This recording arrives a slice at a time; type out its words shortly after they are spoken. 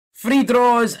Three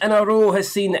draws in a row has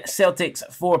seen Celtic's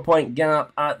 4-point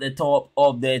gap at the top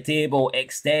of the table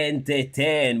extend to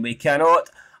 10. We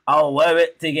cannot allow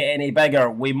it to get any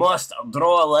bigger. We must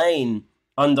draw a line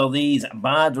under these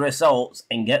bad results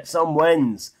and get some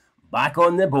wins back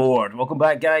on the board. Welcome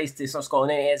back, guys, to Sir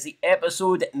Scotland. It's the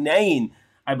episode 9,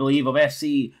 I believe, of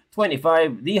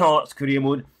FC25, the Hearts career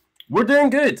mode. We're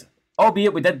doing good,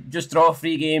 albeit we did just draw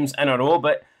 3 games in a row,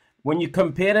 but when you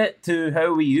compare it to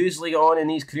how we usually go on in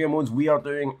these career modes, we are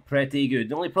doing pretty good.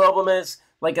 The only problem is,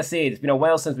 like I said, it's been a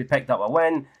while since we picked up a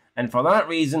win, and for that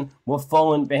reason, we've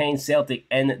fallen behind Celtic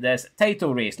in this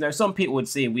title race. Now, some people would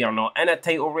say we are not in a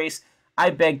title race. I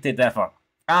beg to differ.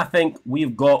 I think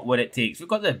we've got what it takes. We've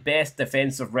got the best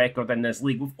defensive record in this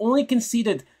league. We've only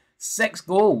conceded 6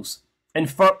 goals in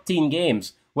 13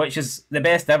 games, which is the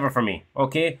best ever for me,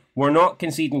 okay? We're not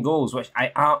conceding goals, which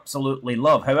I absolutely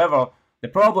love. However, the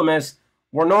problem is,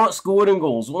 we're not scoring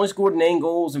goals. We only scored 9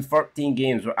 goals in 13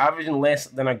 games. We're averaging less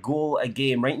than a goal a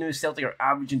game. Right now, Celtic are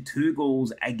averaging 2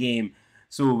 goals a game.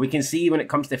 So we can see when it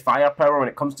comes to firepower, when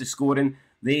it comes to scoring,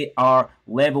 they are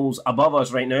levels above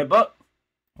us right now. But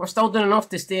we're still doing enough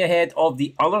to stay ahead of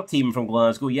the other team from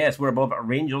Glasgow. Yes, we're above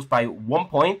Rangers by 1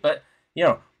 point, but, you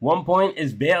know, 1 point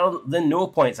is better than no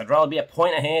points. I'd rather be a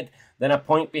point ahead than a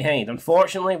point behind.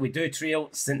 Unfortunately, we do trail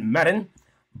St Mirren,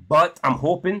 but I'm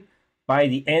hoping by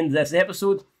the end of this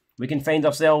episode, we can find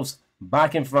ourselves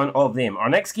back in front of them. Our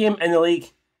next game in the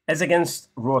league is against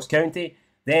Ross County,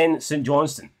 then St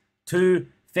Johnstone. 2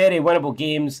 very winnable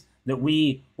games that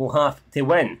we will have to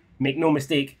win. Make no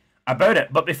mistake about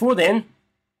it. But before then,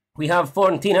 we have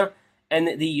Fiorentina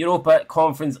in the Europa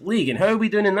Conference League. And how are we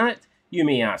doing in that, you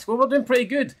may ask? Well, we're doing pretty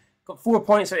good. Got 4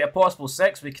 points out of a possible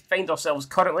 6. We find ourselves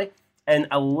currently in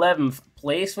 11th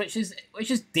place, which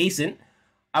is decent.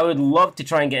 I would love to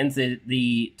try and get into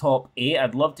the top 8.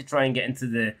 I'd love to try and get into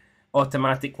the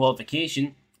automatic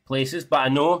qualification places, but I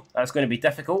know that's going to be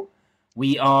difficult.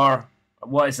 We are,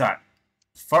 what is that,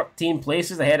 13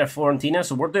 places ahead of Fiorentina,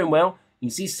 so we're doing well. You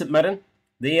can see St Mirren,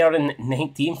 they are in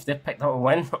 19th. They've picked up a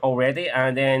win already,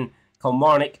 and then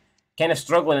Kilmarnock, kind of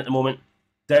struggling at the moment,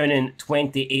 down in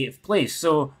 28th place.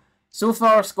 So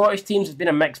far, Scottish teams has been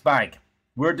a mixed bag.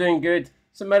 We're doing good.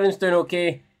 St Mirren's doing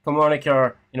okay. Kilmarnock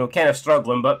are, kind of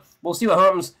struggling, but we'll see what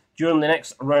happens during the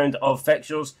next round of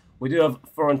fixtures. We do have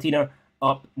Fiorentina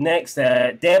up next.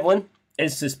 Devlin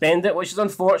is suspended, which is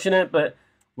unfortunate, but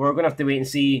we're going to have to wait and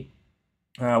see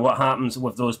what happens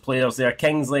with those players there.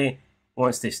 Kingsley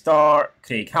wants to start.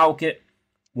 Craig Halkett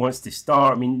wants to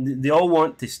start. I mean, they all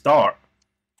want to start.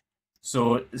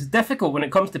 So it's difficult when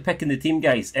it comes to picking the team,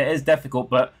 guys. It is difficult,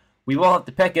 but we will have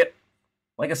to pick it.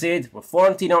 Like I said, with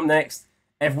Fiorentina up next.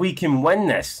 If we can win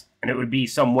this, and it would be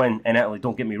some win in Italy,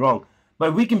 don't get me wrong, but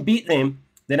if we can beat them,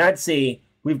 then I'd say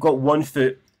we've got 1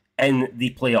 foot in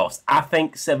the playoffs. I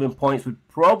think 7 points would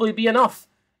probably be enough,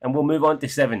 and we'll move on to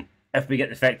 7 if we get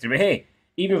the victory. But hey,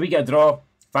 even if we get a draw,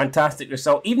 fantastic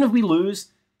result. Even if we lose,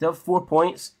 to have 4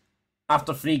 points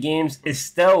after 3 games is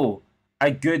still a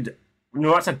good,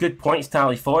 that's a good points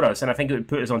tally for us, and I think it would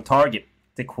put us on target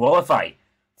to qualify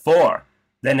for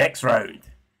the next round.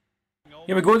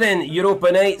 Here we go then,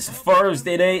 Europa nights,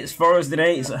 Thursday nights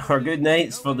are good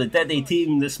nights for the Diddy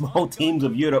team, the small teams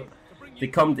of Europe, to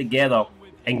come together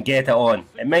and get it on.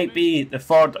 It might be the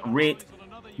third-rate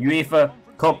UEFA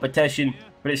competition,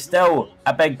 but it's still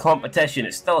a big competition.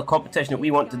 It's still a competition that we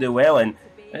want to do well in.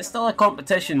 And it's still a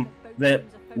competition that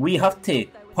we have to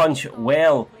punch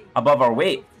well above our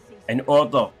weight in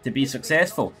order to be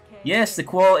successful. Yes, the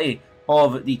quality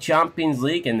of the Champions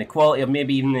League and the quality of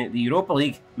maybe even the Europa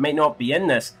League might not be in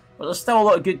this, but there's still a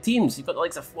lot of good teams. You've got the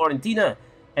likes of Fiorentina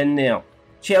in there,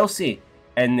 Chelsea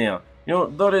in there.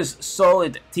 There is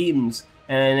solid teams,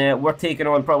 and we're taking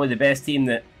on probably the best team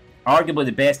arguably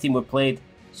the best team we've played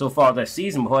so far this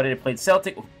season. We've already played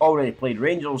Celtic, we've already played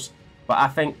Rangers, but I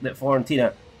think that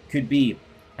Fiorentina could be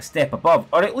a step above,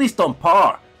 or at least on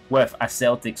par with a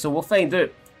Celtic. So we'll find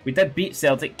out. We did beat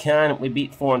Celtic, can we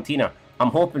beat Fiorentina? I'm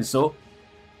hoping so.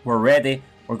 We're ready.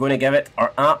 We're going to give it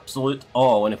our absolute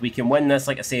all. And if we can win this,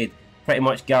 like I said, pretty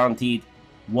much guaranteed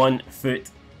 1 foot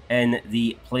in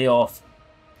the playoff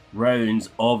rounds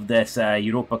of this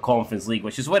Europa Conference League,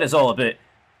 which is what it's all about.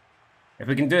 If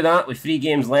we can do that with 3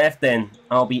 games left, then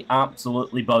I'll be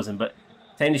absolutely buzzing. But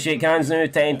time to shake hands now.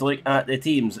 Time to look at the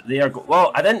teams. They are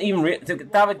well, I didn't even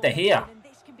they've got David De Gea.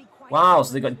 Wow,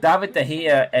 so they've got David De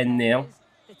Gea in there.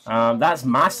 That's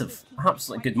massive.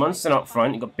 Absolutely good. Munson up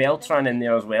front. You've got Beltran in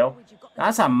there as well.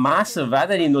 That's a massive. I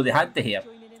didn't even know they had De Gea.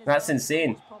 That's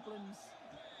insane.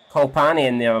 Colpani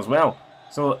in there as well.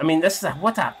 So, I mean, this is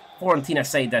what a Fiorentina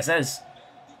side this is.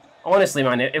 Honestly,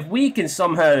 man, if we can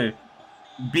somehow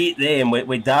beat them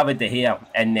with David De Gea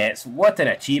in nets. What an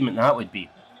achievement that would be.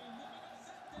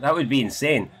 That would be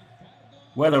insane.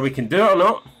 Whether we can do it or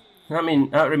not, I mean,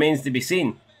 that remains to be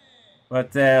seen.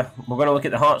 But we're going to look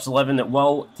at the Hearts 11 that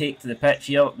will take to the pitch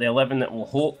here. The 11 that will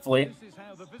hopefully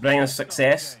bring us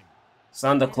success.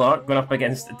 Sander Clark going up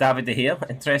against David De Gea.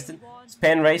 Interesting. It's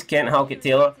Penrice, Kent, Halkett,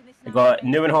 Taylor. We've got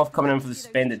Nieuwenhof coming in for the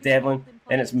suspended Devlin.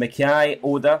 Then it's Mackay,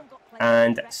 Oda,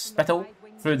 and Spittle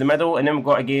through the middle. And then we've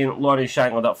got again Lawrence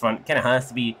Shankland up front. Kind of has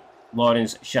to be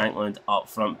Lawrence Shankland up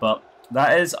front. But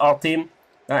that is our team.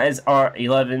 That is our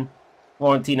 11.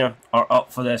 Fiorentina are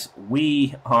up for this.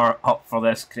 We are up for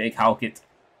this. Craig Halkett,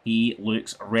 he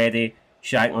looks ready.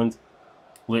 Shankland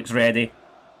looks ready.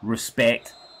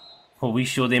 Respect. Will we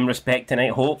show them respect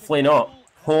tonight? Hopefully not.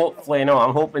 Hopefully not.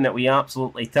 I'm hoping that we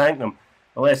absolutely tank them.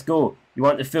 But let's go. You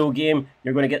want the full game?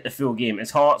 You're going to get the full game.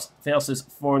 It's Hearts versus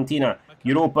Fiorentina.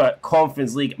 Europa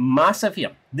Conference League. Massive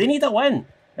here. They need a win.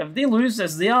 If they lose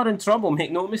this, they are in trouble.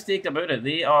 Make no mistake about it.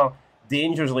 They are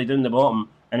dangerously down the bottom.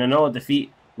 And another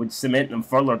defeat would cement them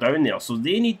further down there. So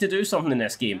they need to do something in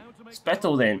this game.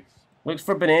 Spittle then. Looks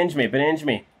for Benenjmi.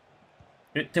 Benenjmi.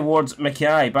 Out towards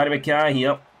Mackay. Barry Mackay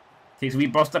here. Takes a wee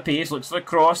burst of pace. Looks for a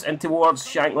cross in towards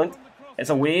Shankland. It's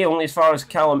away only as far as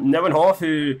Callum Nieuwenhof,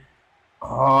 who...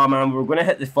 Oh man, we were going to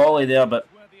hit the volley there, but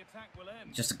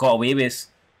just got away with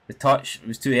the touch. It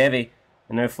was too heavy.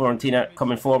 And now Fiorentina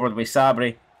coming forward with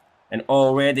Sabri. And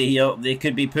already here, they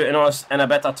could be putting us in a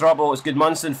bit of trouble. It's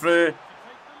Gudmundsson through.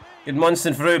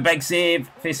 Gudmundsson through, big save,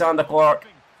 face Sander Clark.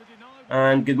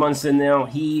 And Gudmundsson there,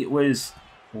 he was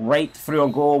right through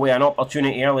a goal with an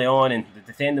opportunity early on, and the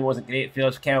defending wasn't great.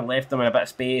 Phillips kind of left him in a bit of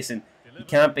space, and you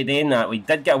can't be doing that. We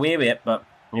did get away with it, but,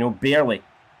 you know, barely.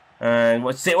 And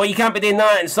what's it? Well, you can't be doing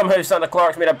that, and somehow Sander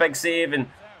Clark's made a big save,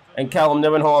 and Callum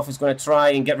Nieuwenhof is going to try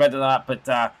and get rid of that,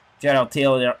 but Gerald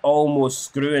Taylor there almost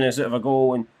screwing us out of a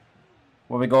goal, and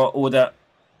where we got Oda.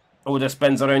 Oda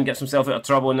spins around, gets himself out of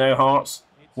trouble now, Hearts.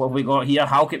 What have we got here?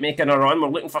 Halkett making a run. We're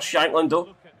looking for Shankland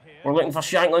though. We're looking for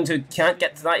Shankland, who can't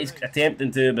get to that. He's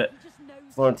attempting to, but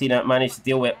Fiorentina managed to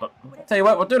deal with it. But I'll tell you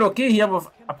what, we're doing okay here. We've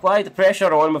applied the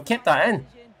pressure on. We've kept that in.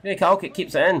 Craig Halkett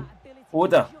keeps it in.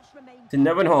 Oda to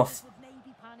Nieuwenhof.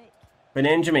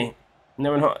 Benenjmi.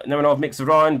 Nieuwenhof makes a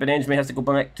run. Benenjmi has to go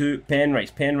back to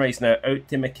Penrice. Penrice now out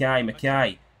to Mackay.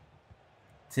 Mackay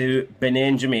to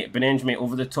Benenjmi. Benenjmi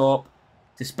over the top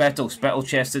to Spittle. Spittle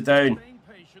chested down.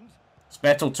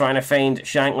 Spittle trying to find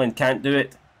Shankland, can't do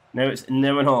it. Now it's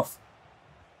Nieuwenhof.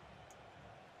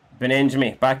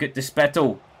 Benenjmi, back out to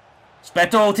Spittle.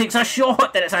 Spittle takes a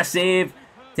shot, and it's a save.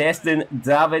 Testing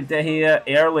David De Gea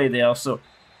early there. So,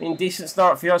 I mean, decent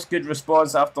start for us. Good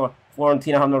response after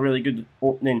Fiorentina having a really good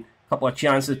opening. Couple of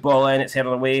chances, ball in, it's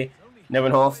headed away.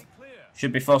 Nieuwenhof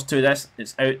should be first to this.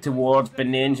 It's out towards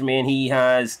Benenjmi, and he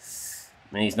has...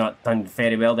 I mean, he's not done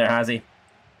very well there, has he?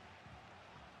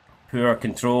 Poor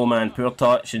control, man. Poor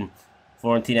touch. And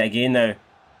Fiorentina again now.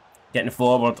 Getting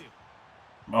forward.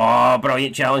 Oh,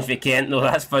 brilliant challenge for Kent. No,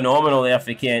 that's phenomenal there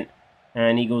for Kent.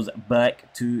 And he goes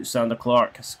back to Sander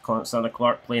Clark. Sander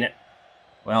Clark playing it.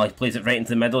 Well, he plays it right into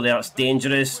the middle there. It's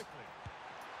dangerous.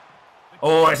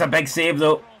 Oh, it's a big save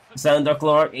though. Sander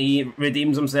Clark, he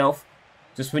redeems himself.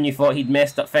 Just when you thought he'd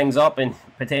messed up things up and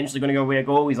potentially going to go away a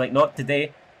goal, he's like, not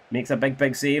today. Makes a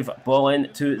big save. Ball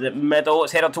in to the middle.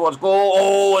 It's headed towards goal.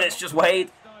 Oh, and it's just wide.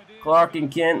 Clark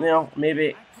and Kent there,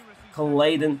 maybe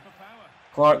colliding.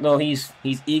 Clark, though, he's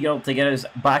eager to get us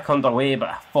back underway, but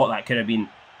I thought that could have been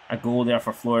a goal there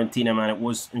for Fiorentina, man. It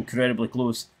was incredibly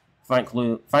close.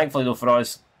 Thankfully though, for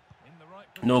us,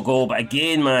 no goal. But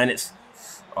again, man, it's...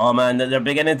 Oh, man, they're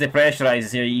beginning to pressurise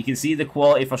us here. You can see the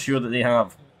quality for sure that they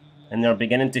have. And they're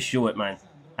beginning to show it, man.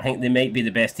 I think they might be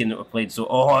the best team that we've played. So,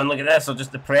 oh, and look at this. So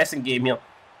just the pressing game here.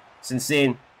 It's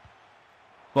insane.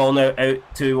 Ball now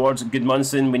out towards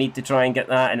Gudmundsson. We need to try and get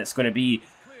that. And it's going to be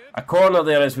a corner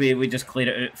there as we just clear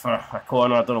it out for a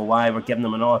corner. I don't know why we're giving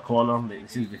them another corner.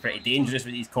 It seems to be pretty dangerous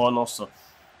with these corners. So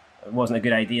it wasn't a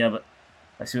good idea. But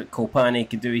let's see what Kolpani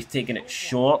can do. He's taking it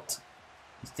short.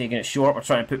 He's taking it short. We're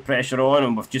trying to put pressure on.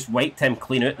 And we've just wiped him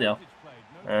clean out there.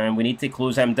 And we need to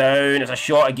close him down. It's a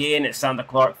shot again. It's Sander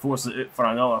Clark forces it out for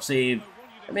another save.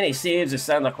 How many saves has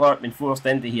Sander Clark been forced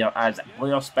into here as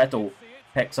Blair Spittle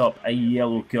picks up a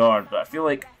yellow card? But I feel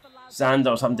like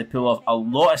Sander's having to pull off a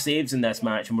lot of saves in this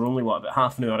match, and we're only, what, about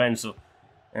half an hour in. So,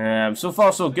 so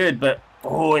far so good. But,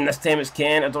 oh, and this time it's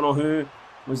Kent. I don't know who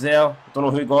was there. I don't know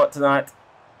who got to that.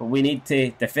 But we need to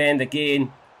defend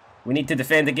again. We need to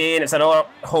defend again. It's another...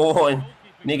 Oh, and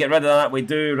we need to get rid of that. We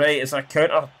do, right. It's a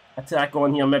counter attack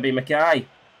on here, maybe Mackay.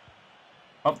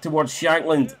 Up towards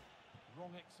Shankland.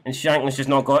 And Shankland's just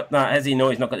not got that, has he? No,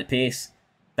 he's not got the pace.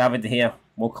 David De Gea.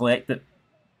 We'll collect it.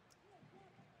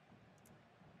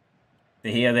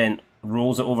 De Gea then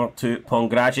rolls it over to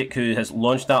Pongracic, who has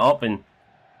launched that up, and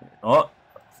oh,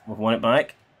 we've won it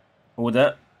back. Hold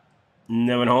it.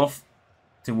 Neuenhoff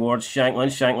towards Shankland.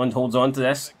 Shankland holds on to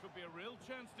this.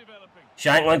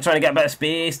 Shankland trying to get a bit of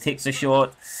space, takes a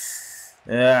shot.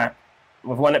 We've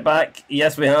won it back.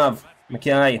 Yes, we have.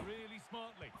 Mackay.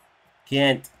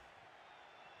 Kent.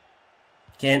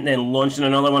 Kent then launching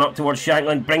another one up towards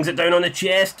Shankland. Brings it down on the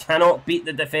chest. Cannot beat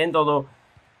the defender though.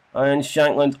 And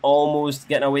Shankland almost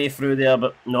getting away through there,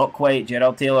 but not quite.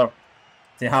 Gerald Taylor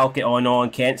to Halk it on.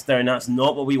 And Kent's down. That's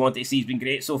not what we want to see. He's been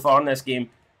great so far in this game.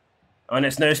 And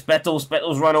it's now Spittle.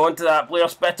 Spittle's run onto that player.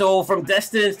 Spittle from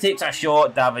distance takes a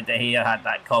shot. David De Gea had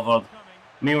that covered.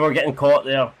 I mean, we were getting caught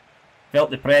there. Felt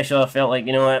the pressure. Felt like,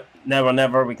 you know what,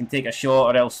 never. We can take a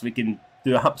shot or else we can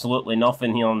do absolutely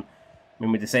nothing here. And, I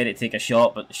mean, we decided to take a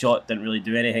shot, but the shot didn't really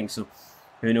do anything. So,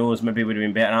 who knows? Maybe it would have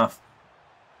been better off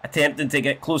attempting to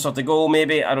get closer to goal,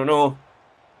 maybe. I don't know.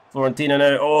 Fiorentina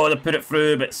now. Oh, they put it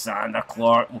through, but Sander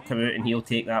Clark will come out and he'll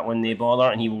take that one, no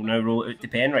bother. And he will now roll it out to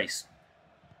Penrice.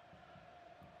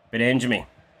 Benjamin.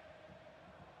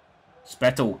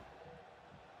 Spittle.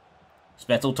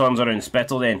 Spittle turns around.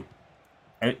 Spittle then.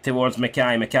 Out towards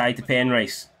Mackay. Mackay to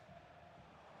Penrice.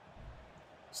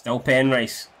 Still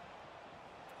Penrice.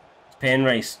 It's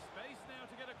Penrice.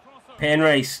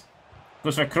 Penrice.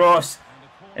 Goes for a cross.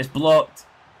 It's blocked.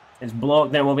 It's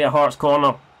blocked. Then it will be a Hearts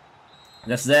corner.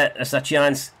 This is it. This is a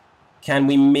chance. Can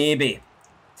we maybe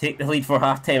take the lead for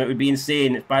half time? It would be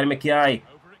insane. It's Barry Mackay.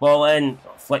 Ball in.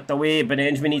 Flicked away.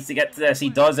 Benjamin needs to get to this.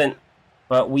 He doesn't.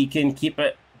 But we can keep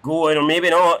it going. Or maybe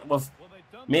not. We've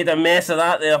made a mess of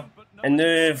that there. And now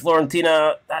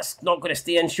Fiorentina, that's not going to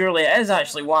stay in. Surely it is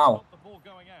actually. Wow.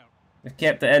 They've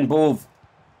kept it in both.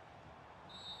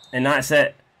 And that's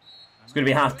it. It's going to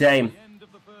be half time.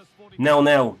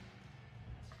 0-0.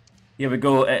 Here we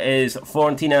go. It is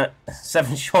Fiorentina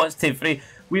 7 shots to 3.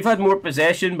 We've had more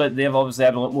possession, but they've obviously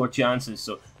had a lot more chances.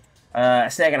 So,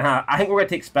 second half. I think we're going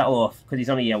to take Spittle off because he's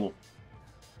on a yellow.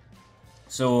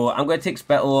 So, I'm going to take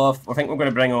Spittle off. I think we're going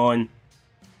to bring on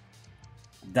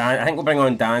Dan. I think we'll bring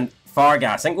on Dan. Fargas.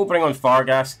 I think we'll bring on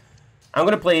Fargas. I'm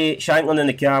going to play Shankland in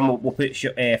the cam. We'll put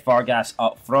Fargas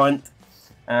up front.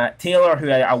 Taylor, who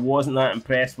I wasn't that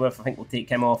impressed with, I think we'll take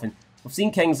him off. And we've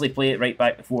seen Kingsley play it right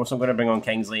back before, so I'm going to bring on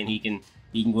Kingsley and he can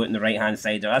go in the right hand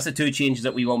side there. That's the 2 changes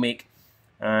that we will make.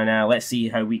 And let's see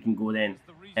how we can go then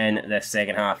in this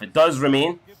second half. It does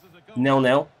remain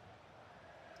 0-0.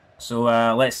 So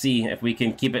let's see if we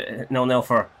can keep it 0-0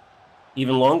 for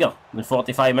even longer than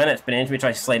 45 minutes. Benjamin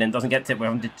tries to slide in, doesn't get to it. We're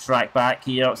having to track back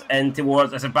here. It's in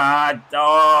towards. It's a bad.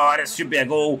 Oh, this should be a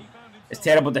goal. It's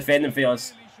terrible defending for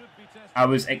us. I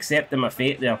was accepting my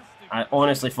fate there. I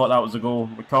honestly thought that was a goal.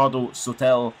 Ricardo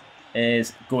Sotel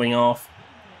is going off.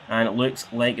 And it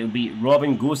looks like it'll be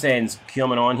Robin Gosens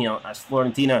coming on here as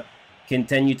Fiorentina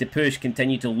continue to push,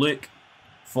 continue to look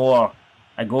for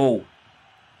a goal.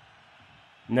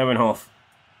 Neuenhoff.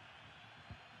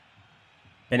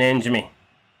 Benjamin.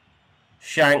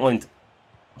 Shankland.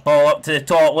 Ball up to the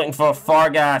top looking for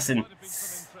Fargas and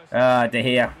De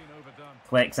Gea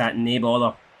collects that, no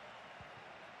bother.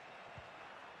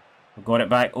 We've got it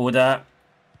back, Oda.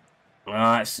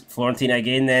 It's Fiorentina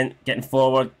again then, getting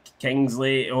forward.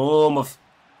 Kingsley,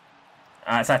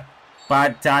 it's a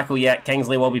bad tackle yet.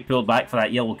 Kingsley will be pulled back for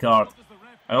that yellow card.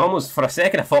 I almost, for a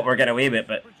second, I thought we were getting away with it,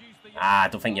 but I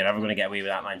don't think you're ever going to get away with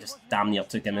that, man. Just damn near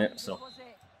took him out, so.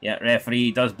 Yeah,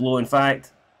 referee does blow, in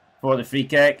fact, for the free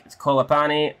kick. It's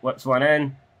Colapani, whips one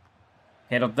in.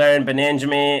 Header down,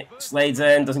 Benjamin slides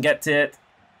in, doesn't get to it.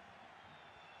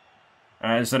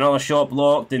 There's another shot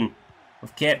blocked, and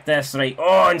we've kept this right.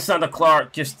 Oh, and Sander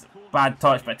Clark, just bad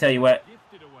touch, but I tell you what,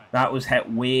 that was hit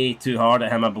way too hard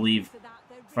at him, I believe.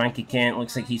 Frankie Kent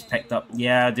looks like he's picked up.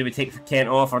 Yeah, do we take Kent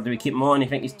off or do we keep him on? You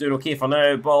think he's doing okay for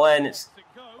now? Ball in, it's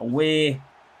away.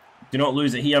 Do not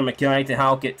lose it here, Mackay to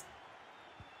Halkett.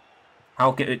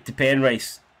 Halkett out to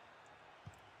Penrice.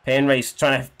 Penrice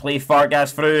trying to play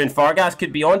Fargas through, and Fargas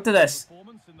could be onto this.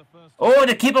 Oh,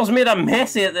 the keeper's made a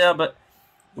mess of it there, but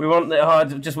we weren't that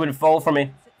hard. It just wouldn't fall for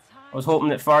me. I was hoping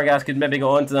that Fargas could maybe get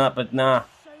onto that, but nah.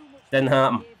 Didn't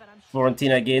happen.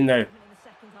 Fiorentina again now.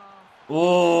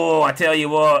 Oh, I tell you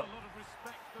what.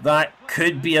 That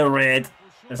could be a red.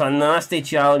 It's a nasty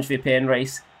challenge for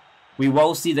Penrice. We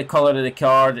will see the colour of the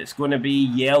card. It's going to be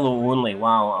yellow only.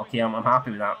 Wow, okay, I'm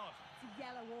happy with that.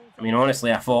 I mean,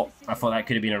 honestly, I thought that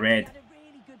could have been a red.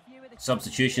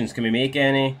 Substitutions, can we make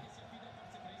any?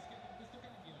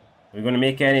 Are we going to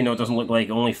make any? No, it doesn't look like.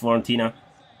 Only Fiorentina.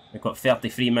 We've got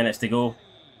 33 minutes to go.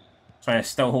 Trying to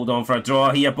still hold on for a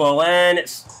draw here. Ball in.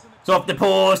 It's It's off the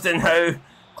post, and how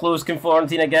close can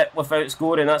Fiorentina get without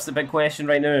scoring? That's the big question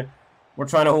right now. We're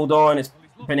trying to hold on. It's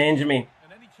Benjamin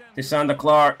to Sander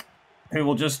Clark, who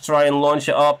will just try and launch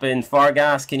it up. And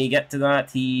Vargas, can he get to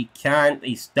that? He can't.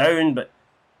 He's down, but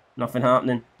nothing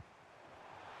happening.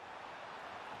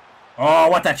 Oh,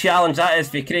 what a challenge that is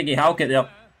for Craigie Halkett there.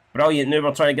 Brilliant. Now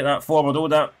we're trying to get that forward.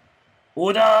 Oda,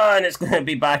 and it's going to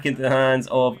be back into the hands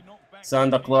of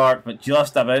Sander Clark, but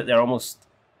just about there, almost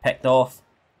picked off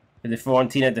with the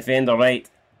Fiorentina defender. Right.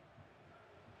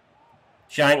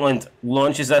 Shankland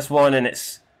launches this one, and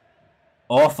it's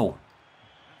awful.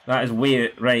 That is way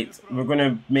out. Right. We're going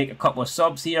to make a couple of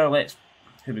subs here. Who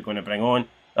are we going to bring on?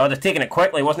 Oh, they're taking it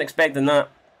quickly. Wasn't expecting that.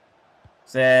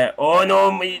 Oh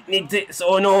no, we need to.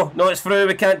 Oh no, it's through.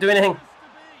 We can't do anything.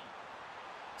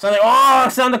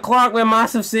 Sander Clark with a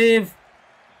massive save.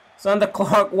 Sander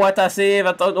Clark, what a save.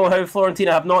 I don't know how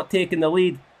Fiorentina have not taken the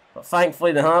lead, but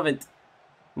thankfully they haven't.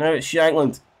 Now it's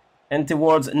Shankland in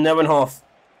towards Nieuwenhof.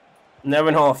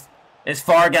 It's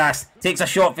Vargas. Takes a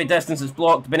shot for distance. It's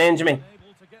blocked. Benjamin.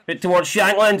 Put towards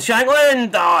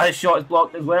Shankland. Oh, his shot is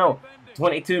blocked as well.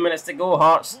 22 minutes to go.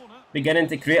 Hearts beginning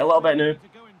to create a little bit now,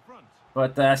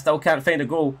 but still can't find a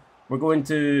goal. We're going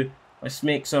to, let's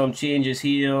make some changes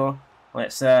here.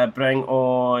 Let's bring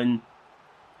on.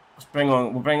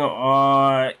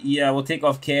 Yeah, we'll take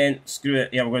off Kent. Screw it.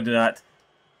 Yeah, we're going to do that.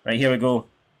 Right, here we go.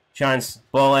 Chance.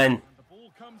 Ball in.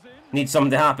 Needs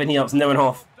something to happen here. It's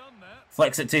Nieuwenhof.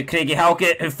 Flicks it to Craigie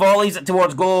Halkett, who volleys it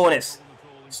towards goal, and it's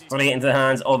straight into the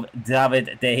hands of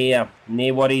David De Gea.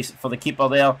 No worries for the keeper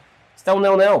there. Still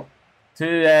 0-0.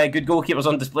 Two good goalkeepers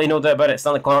on display, no doubt about it.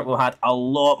 Stanley Clark will have a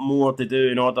lot more to do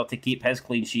in order to keep his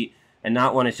clean sheet, and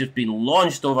that one has just been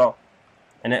launched over,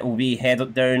 and it will be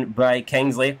headed down by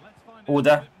Kingsley.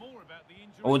 Oda,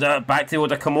 back to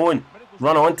Oda, come on.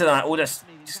 Run onto that. Oda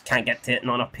just can't get to it,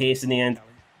 not enough pace in the end.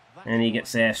 And he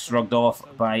gets shrugged off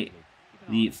by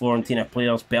the Fiorentina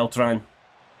players. Beltran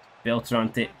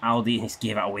to Aldi, he's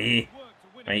gave it away.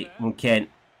 Right, on Kent.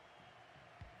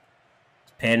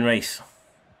 It's Penrice.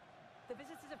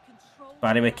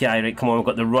 Barry Mackay, right, come on, we've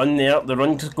got the run there. The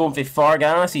run just going for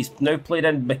Vargas. He's now played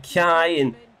in Mackay,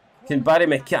 and can Barry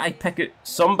Mackay pick out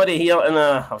somebody here in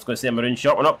a, I was going to say a maroon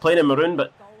shirt. We're not playing in maroon,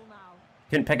 but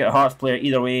couldn't pick out a Hearts player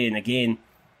either way. And again,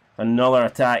 another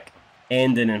attack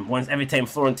ending. And every time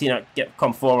Fiorentina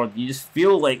come forward, you just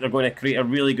feel like they're going to create a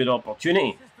really good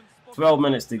opportunity. 12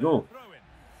 minutes to go.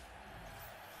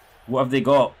 What have they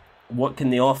got? What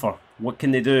can they offer? What can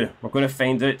they do? We're going to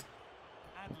find out.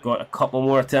 We've got a couple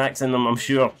more attacks in them, I'm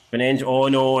sure. Benjamin, oh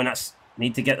no, and that's,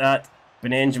 need to get that.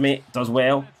 Benjamin does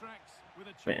well.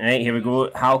 Right, here we go.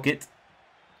 Halkett.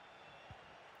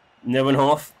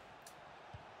 Nieuwenhof.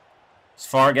 It's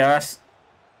Vargas.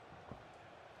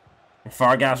 And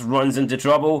Vargas runs into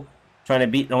trouble, trying to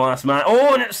beat the last man.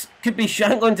 Oh, and it could be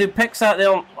Shankland who picks that there.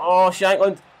 Oh,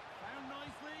 Shankland.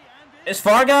 It's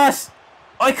Vargas.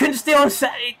 Oh, I couldn't stay on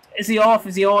set. Is he off?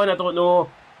 Is he on? I don't know.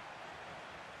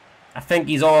 I think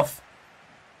he's off.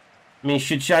 I mean,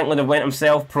 should Shankland have went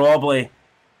himself? Probably.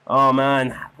 Oh,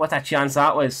 man. What a chance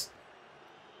that was.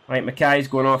 Right, Mackay's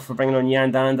going off for bringing on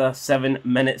Yandanda. 7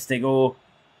 minutes to go.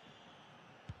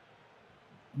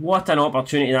 What an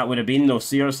opportunity that would have been, though.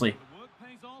 Seriously.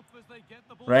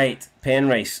 Right,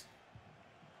 Penrice.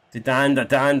 To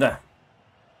Danda.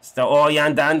 Still, oh,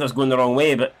 Yandanda's going the wrong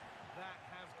way, but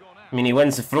I mean, he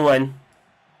wins the throw-in.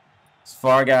 It's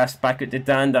Vargas back out to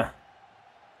Danda.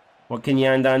 What can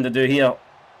Yandanda do here?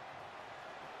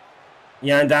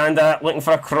 Yandanda looking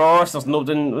for a cross. There's no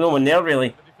one there,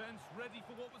 really.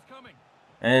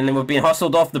 And we've been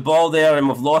hustled off the ball there, and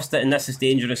we've lost it, and this is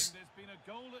dangerous.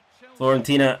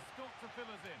 Fiorentina.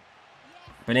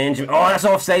 Benjamin. Oh, that's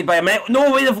offside by a minute.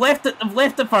 No way, they've left it. They've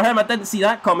left it for him. I didn't see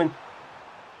that coming.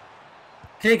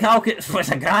 Craig Halkett was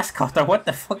a grass cutter. What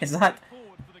the fuck is that?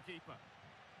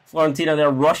 Fiorentina,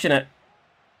 they're rushing it.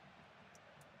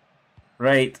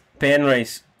 Right,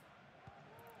 Penrice.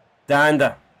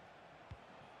 Danda.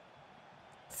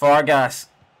 Vargas.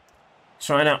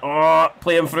 Trying to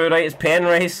play him through. Right, it's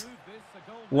Penrice.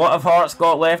 What have Hearts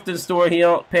got left in store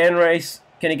here? Penrice.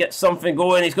 Can he get something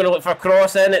going? He's going to look for a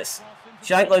cross in. It's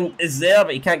Shankland is there,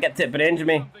 but he can't get to it.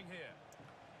 Benjamin.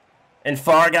 And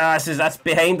Vargas that's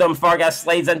behind him. Vargas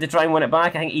slides in to try and win it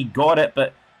back. I think he got it,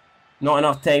 but not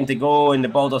enough time to go, and the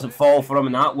ball doesn't fall for him,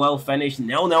 and that will finish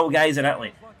 0-0, guys, in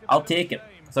Italy. I'll take it.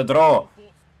 It's a draw.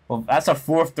 Well, that's our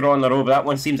 4th draw in a row, but that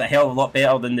one seems a hell of a lot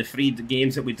better than the 3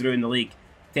 games that we drew in the league.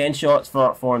 10 shots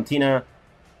for Fiorentina,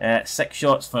 6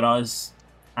 shots for us.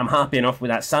 I'm happy enough with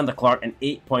that. Sander Clark, an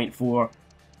 8.4.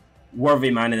 Worthy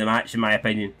man of the match, in my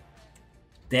opinion.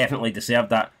 Definitely deserved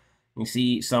that. You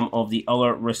see some of the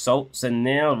other results in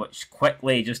there, which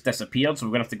quickly just disappeared. So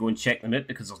we're going to have to go and check them out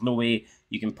because there's no way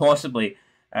you can possibly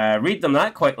read them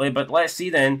that quickly. But let's see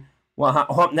then what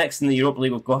happened next in the Europa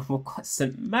League. We've got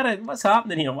St Mirren. What's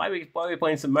happening here? Why are we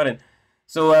playing St Mirren?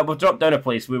 So we've dropped down a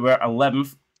place. We were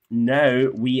 11th. Now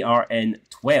we are in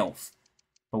 12th.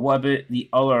 But what about the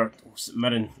other? St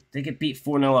Mirren, they get beat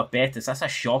 4-0 at Betis. That's a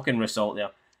shocking result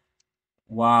there.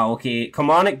 Wow, okay.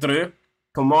 Kilmarnock drew,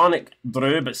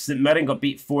 but St Mirren got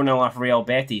beat 4-0 off Real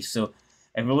Betis. So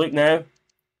if we look now,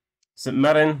 St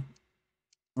Mirren,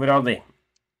 where are they?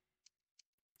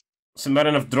 St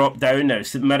Mirren have dropped down now.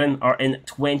 St Mirren are in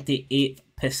 28th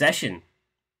position.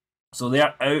 So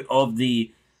they're out of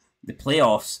the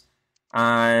playoffs.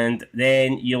 And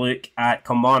then you look at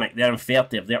Kilmarnock, they're in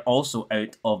 30th. They're also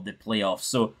out of the playoffs.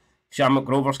 So Shamrock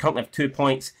Rovers currently have 2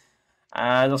 points.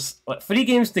 There's 3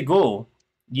 games to go.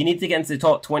 You need to get into the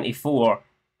top 24.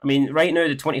 I mean, right now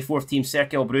the 24th team,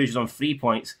 Cercle Bruges, is on 3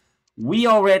 points. We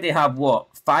already have,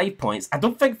 what, 5 points? I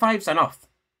don't think 5's enough.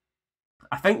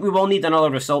 I think we will need another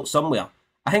result somewhere.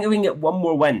 I think if we can get one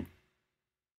more win.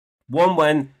 One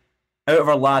win out of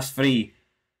our last 3.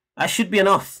 That should be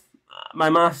enough. My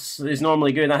maths is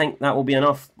normally good. I think that will be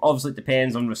enough. Obviously, it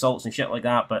depends on results and shit like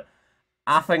that, but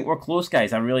I think we're close,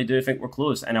 guys. I really do think we're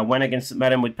close. And a win against St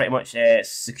Mirren would pretty much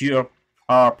secure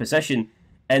our position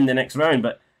in the next round.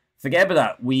 But forget about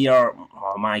that. We are...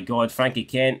 Oh, my God. Frankie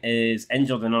Kent is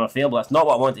injured and unavailable. That's not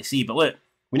what I want to see. But look,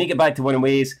 we need to get back to winning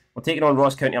ways. We're taking on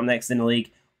Ross County up next in the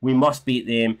league. We must beat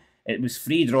them. It was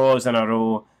 3 draws in a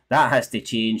row. That has to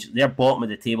change. They're bottom of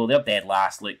the table. They're dead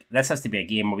last. Look, this has to be a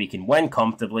game where we can win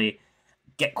comfortably,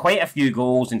 get quite a few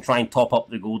goals, and try and top up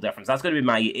the goal difference. That's going to be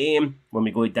my aim when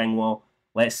we go to Dingwall.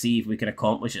 Let's see if we can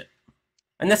accomplish it.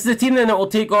 And this is the team then that will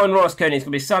take on Ross County. It's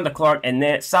going to be Sander Clark in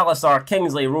net, Salazar,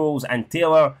 Kingsley, Rolls and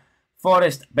Taylor,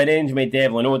 Forrest, Benjamin,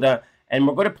 Devlin, Oda. And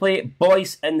we're going to play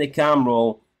Boyce in the cam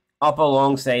role up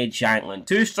alongside Shanklin.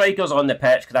 2 strikers on the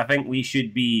pitch because I think we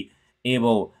should be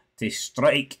able to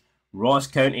strike Ross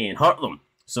County and hurt them.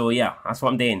 So yeah, that's what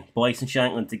I'm doing. Boyce and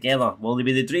Shanklin together. Will they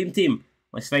be the dream team?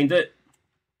 Let's find out.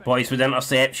 Boyce with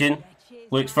interception.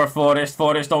 Looks for Forrest.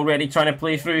 Forrest already trying to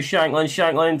play through Shanklin.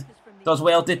 Shanklin does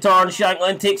well to turn.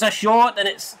 Shanklin takes a shot, and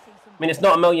it's... I mean, it's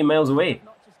not a million miles away.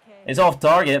 It's off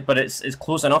target, but it's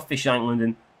close enough for Shanklin.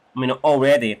 And I mean,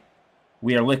 already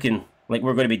we are looking like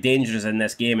we're going to be dangerous in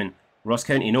this game, and Ross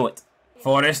County know it.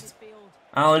 Forrest.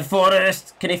 Alan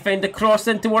Forrest. Can he find the cross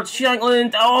in towards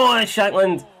Shanklin? Oh, and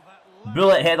Shanklin.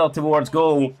 Bullet header towards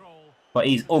goal. But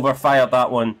he's overfired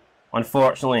that one,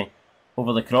 unfortunately,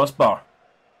 over the crossbar.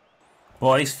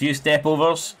 Boyce, few step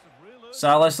overs.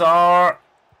 Salazar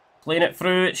playing it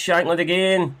through. It's Shanklin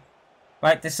again.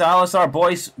 Back to Salazar.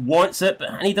 Boyce wants it, but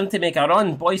I need him to make a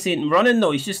run. Boyce ain't running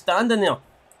though. He's just standing there.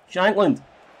 Shanklin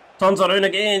turns around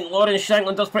again. Lawrence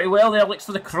Shanklin does pretty well there. Looks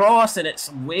for the cross, and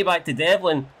it's way back to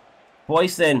Devlin.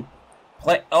 Boyce then.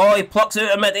 Oh, he plucks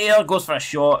out of mid-air. Goes for a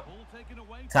shot.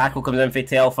 Tackle comes in for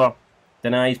Telfer.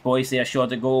 Denies Boyce a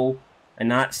shot at goal. And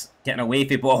that's getting away from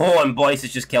people. Oh, and Boyce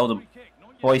has just killed him.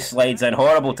 Boyce slides in.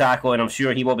 Horrible tackle, and I'm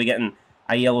sure he will be getting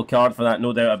a yellow card for that,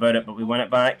 no doubt about it. But we win it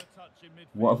back.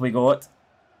 What have we got?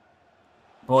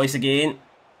 Boyce again.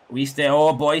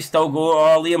 Oh, Boyce still go.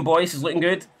 Oh, Liam Boyce is looking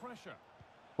good.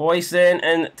 Boyce then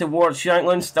in towards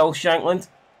Shanklin. Still Shanklin.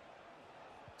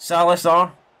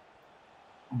 Salazar.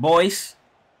 Boyce.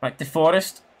 Back to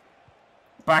Forrest.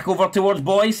 Back over towards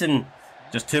Boyce, and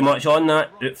just too much on that.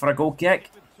 Out for a goal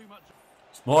kick.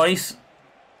 It's Boyce.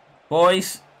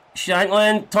 Boyce.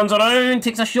 Shanklin turns around,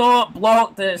 takes a shot,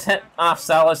 blocked. It's hit off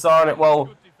Salazar, and it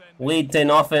will lead to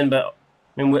nothing. But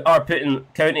I mean, we are putting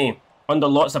County under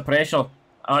lots of pressure.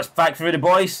 Oh, it's back through the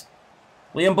Boyce.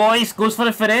 Liam Boyce goes for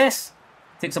the finesse.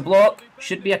 Takes a block.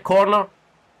 Should be a corner.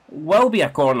 Will be a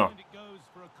corner.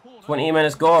 20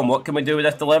 minutes gone. What can we do with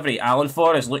this delivery? Alan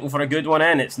Forrest looking for a good one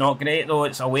in. It's not great though.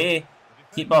 It's away.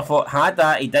 Keeper thought had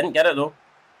that. He didn't get it though.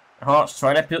 Hearts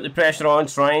trying to put the pressure on.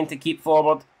 Trying to keep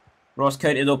forward. Ross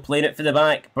County though playing it for the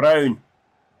back. Brown.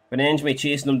 Benjamin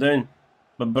chasing him down.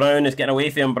 But Brown is getting away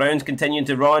from him. Brown's continuing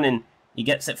to run, and he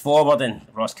gets it forward, and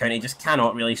Ross County just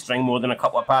cannot really string more than a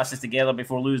couple of passes together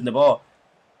before losing the ball.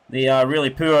 They are really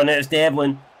poor on it. It's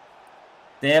Devlin.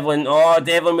 Devlin, oh,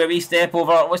 Devlin with a wee step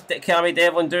over. What's Cammy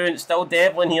Devlin doing? Still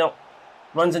Devlin here.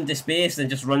 Runs into space and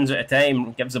just runs out of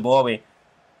time. Gives the ball away.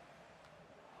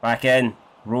 Back in.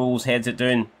 Rolls, heads it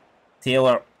down.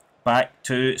 Taylor, back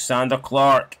to Sander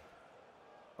Clark.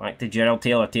 Back to Gerald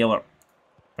Taylor. Taylor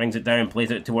brings it down,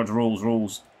 plays it towards Rolls.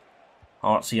 Rolls.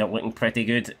 Hearts here looking pretty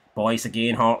good. Boyce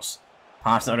again, Hearts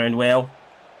passing it around well.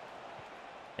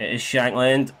 It is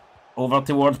Shanklin. Over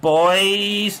towards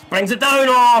Boys. Brings it down.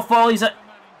 Oh, follies it.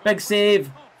 Big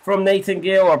save from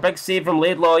Nightingale, or big save from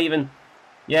Laidlaw even.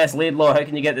 Yes, Laidlaw. How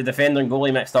can you get the defender and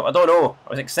goalie mixed up? I don't know. I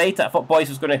was excited. I thought Boyce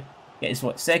was going to get his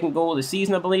second goal of the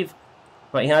season, I believe.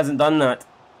 But he hasn't done that.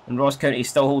 And Ross County's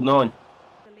still holding on.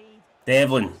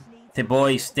 Devlin to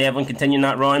Boyce. Devlin continuing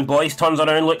that run. Boyce turns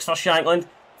around, looks for Shankland.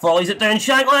 Volleys it down.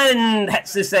 Shankland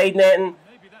hits the side netting.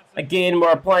 Again,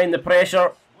 we're applying the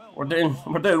pressure. We're doing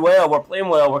well. We're playing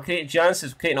well. We're creating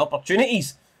chances. We're creating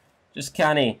opportunities. Just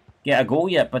can't get a goal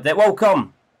yet, but it will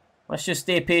come. Let's just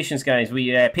stay patient, guys.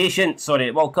 Patient. Sorry,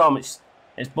 it will come. It's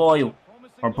Boyle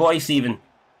or Boyce even.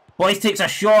 Boyce takes a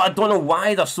shot. I don't know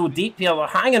why they're so deep here. They're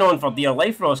hanging on for dear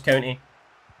life, Ross County.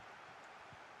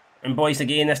 And Boyce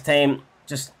again this time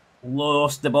just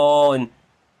lost the ball. And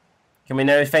can we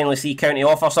now finally see County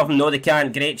offer something? No, they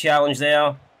can't. Great challenge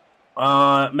there.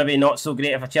 Maybe not so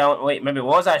great of a challenge. Wait, maybe it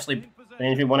was actually.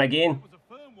 Benjamin won again.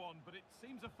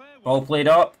 Ball played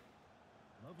up.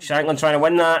 Shankland trying to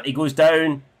win that. He goes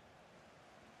down.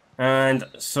 And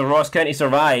so Ross County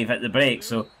survive at the break.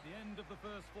 So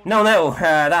 0-0.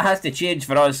 That has to change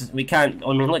for us. We can't.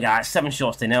 I mean, look at that. 7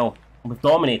 shots to 0. We've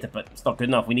dominated, but it's not good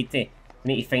enough. We need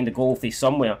to find a goal for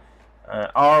somewhere.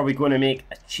 Are we going to make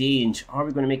a change? Are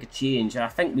we going to make a change? I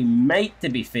think we might, to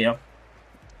be fair.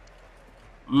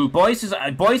 Boyce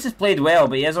has played well,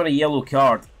 but he is on a yellow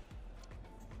card.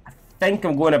 I think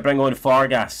I'm going to bring on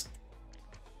Fargas.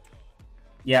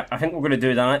 Yeah, I think we're going to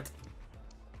do that.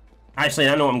 Actually,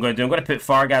 I know what I'm going to do. I'm going to put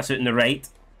Fargas out in the right.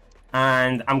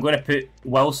 And I'm going to put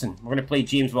Wilson. We're going to play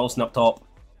James Wilson up top.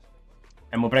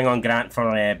 And we'll bring on Grant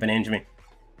for Benjamin.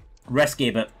 Risky,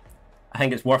 but I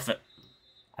think it's worth it.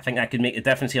 I think that could make the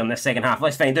difference here in this second half.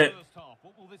 Let's find out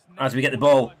as we get the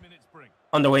ball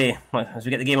underway. As we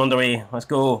get the game underway. Let's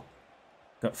go.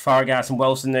 Got Fargas and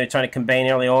Wilson now trying to combine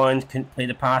early on. Couldn't play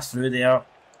the pass through there.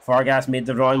 Fargas made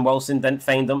the run. Wilson didn't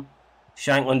find him.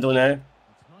 Shankland now.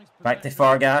 Back to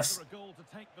Fargas.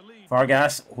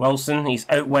 Fargas. Wilson. He's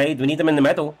out wide. We need him in the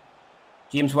middle.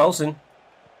 James Wilson.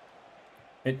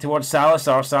 Out towards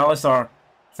Salazar. Salazar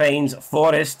finds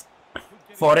Forrest.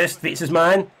 Forrest beats his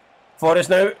man.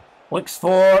 Forrest now looks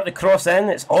for the cross in.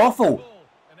 It's awful.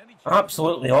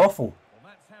 Absolutely awful.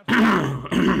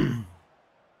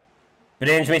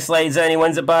 Benjamin slides in. He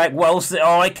wins it back. Wilson.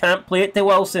 Oh, I can't play it to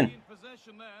Wilson.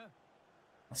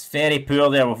 That's very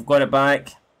poor there. We've got it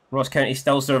back. Ross County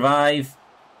still survive.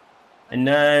 And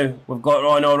now we've got...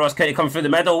 Oh no, Ross County come through the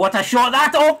middle. What a shot.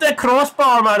 That off the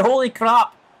crossbar, man. Holy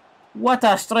crap. What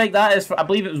a strike that is. I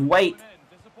believe it was White.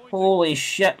 Holy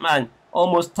shit, man.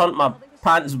 Almost turned my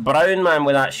pants brown, man,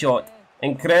 with that shot.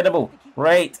 Incredible.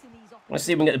 Right. Let's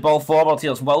see if we can get the ball forward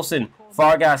here. It's Wilson.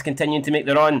 Fargas continuing to make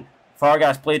the run.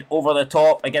 Fargas played over the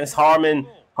top against Harmon.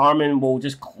 Harmon will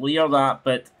just clear that,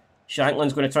 but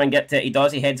Shankland's going to try and get to it. He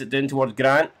does. He heads it down towards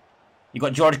Grant. You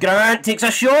got George Grant. Takes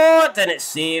a shot, and it's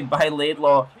saved by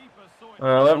Laidlaw. We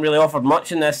haven't really offered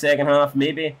much in this second half.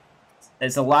 Maybe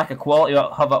it's a lack of quality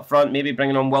up front. Maybe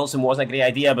bringing on Wilson wasn't a great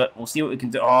idea, but we'll see what we can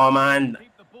do. Oh, man.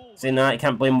 Saying that, you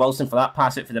can't blame Wilson for that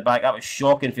pass out for the back. That was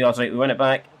shocking for us. Right, we win it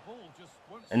back.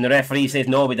 And the referee says,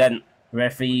 no, we didn't. The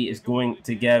referee is going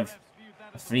to give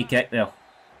a free kick there.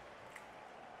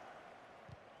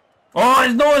 Oh,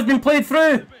 it's been played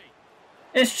through.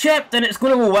 It's chipped and it's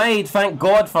going to go wide. Thank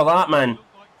God for that, man.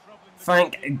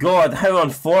 Thank God. How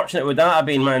unfortunate would that have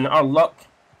been, man? Our luck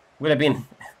would have been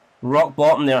rock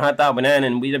bottom there had that one in,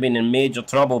 and we'd have been in major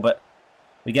trouble, but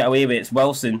we get away with it. It's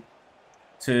Wilson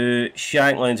to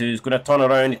Shankland, who's going to turn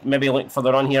around, maybe look for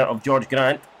the run here of George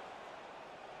Grant.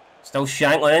 Still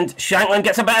Shankland. Shankland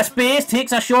gets a bit of space,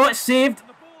 takes a shot, saved.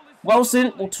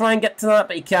 Wilson will try and get to that,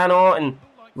 but he cannot, and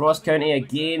Ross County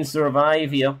again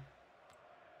survive here.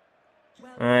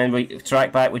 And we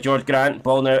track back with George Grant.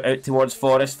 Ball now out towards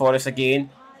Forrest. Forrest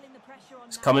again.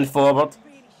 It's coming forward.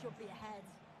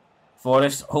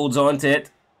 Forrest holds on to it.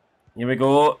 Here we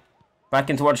go. Back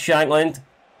in towards Shankland.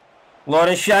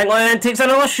 Lawrence Shankland takes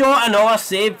another shot. Another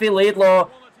save for Laidlaw.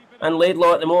 And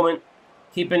Laidlaw at the moment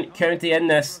keeping County in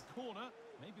this.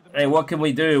 Right, what can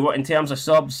we do? What in terms of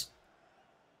subs?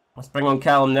 Let's bring on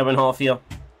Callum Nevenhoff here.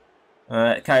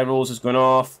 Kai Rose has gone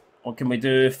off. What can we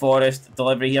do? Forrest,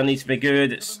 delivery here needs to be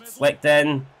good. It's flicked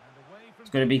in. It's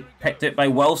going to be picked out by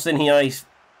Wilson here. He's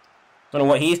don't know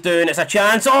what he's doing. It's a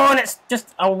chance. Oh, and it's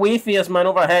just away for us, man.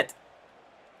 Overhit.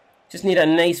 Just need a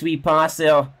nice wee pass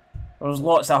there. There's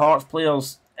lots of Hearts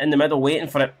players in the middle waiting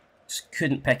for it. Just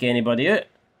couldn't pick anybody out.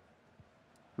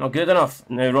 Not good enough.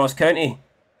 Now Ross County.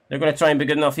 They're going to try and be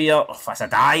good enough here. Oh, that's a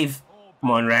dive. Come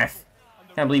on, ref.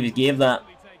 Can't believe he gave that.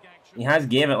 He has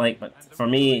gave it, like, but for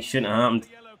me, it shouldn't have happened.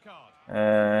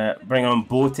 Bring on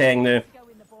Boateng now.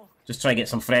 Just try to get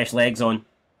some fresh legs on.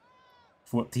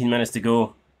 14 minutes to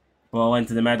go. Ball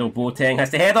into the middle. Boateng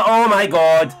has to head it. Oh my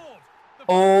god.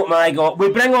 Oh my god. We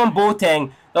bring on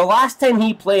Boateng. The last time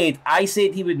he played, I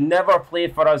said he would never play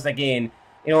for us again.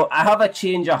 You know, I have a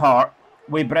change of heart.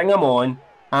 We bring him on,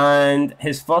 and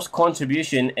his first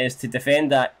contribution is to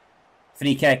defend that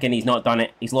free kick, and he's not done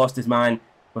it. He's lost his man.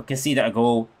 We've conceded a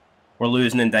goal. We're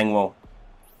losing in Dingwall.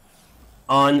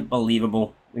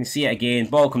 Unbelievable. We can see it again.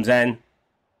 Ball comes in.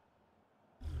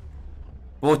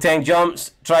 Boateng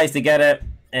jumps, tries to get it,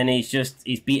 and he's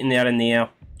beaten there in the air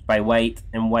by White,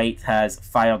 and White has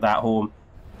fired that home.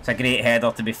 It's a great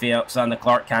header, to be fair. Sander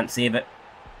Clark can't save it.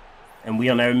 And we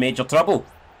are now in major trouble.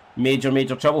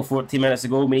 Major trouble. 14 minutes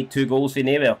ago, we need 2 goals for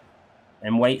nowhere.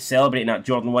 And White celebrating that,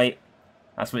 Jordan White.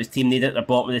 That's what his team needed at the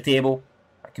bottom of the table.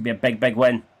 That could be a big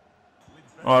win.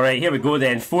 Alright, here we go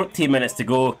then. 14 minutes to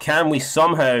go. Can we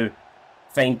somehow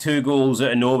find 2 goals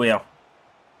out of nowhere?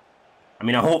 I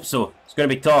mean, I hope so. It's going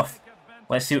to be tough.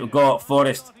 Let's see what we've got.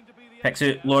 Forrest picks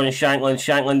out Lawrence Shankland.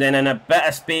 Shankland then in a bit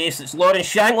of space. It's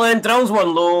Lawrence Shankland. Drills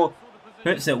one low.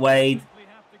 Puts it wide.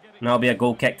 And that'll be a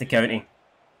goal kick to County.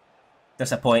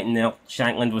 Disappointing there.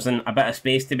 Shankland was in a bit of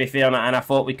space, to be fair. And I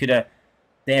thought we could have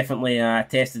definitely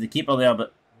tested the keeper there.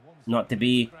 But not to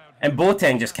be. And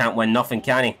Boateng just can't win nothing,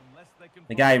 can he?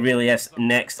 The guy really is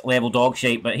next level dog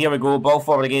shite. But here we go. Ball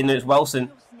forward again. Now it's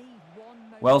Wilson.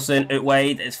 Wilson out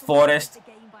wide. It's Forrest.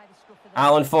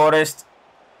 Alan Forrest.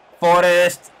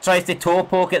 Forrest tries to toe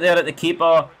poke it there at the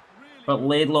keeper. But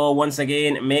Laidlaw once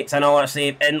again makes another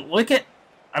save. And look at...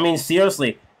 I mean,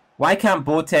 seriously. Why can't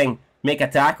Boateng make a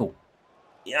tackle?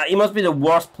 Yeah, he must be the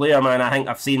worst player, man, I think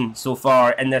I've seen so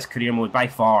far in this career mode. By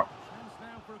far.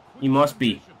 He must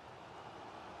be.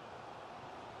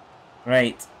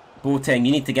 Right. Boateng,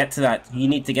 you need to get to that. You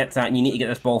need to get to that, and you need to get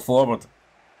this ball forward.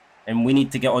 And we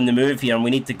need to get on the move here, and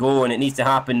we need to go, and it needs to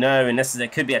happen now. And this is,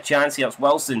 it could be a chance here. It's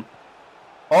Wilson.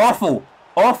 Awful.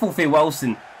 Awful for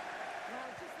Wilson.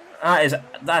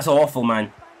 That's awful,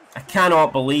 man. I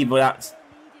cannot believe that's...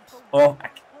 Oh,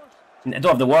 I don't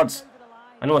have the words.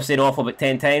 I know I've said awful about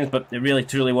 10 times, but it really,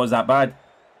 truly was that bad.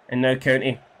 And now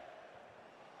County.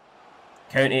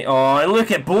 County. Oh, and look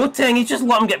at Boateng. He just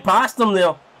let him get past him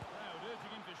there.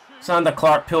 Sander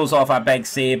Clark pulls off a big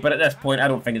save, but at this point, I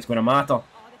don't think it's going to matter.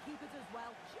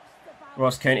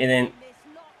 Ross County then.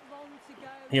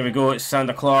 Here we go. It's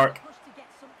Sander Clark.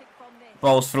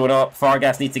 Ball's thrown up.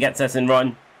 Fargas needs to get to this and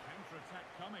run.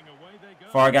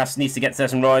 Fargas needs to get to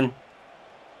this and run.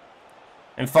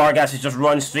 And Fargas has just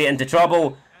run straight into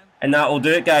trouble. And that will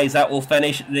do it, guys. That will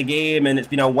finish the game. And it's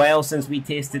been a while since we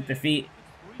tasted defeat.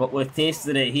 But we've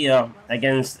tasted it here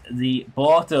against the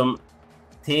bottom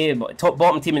team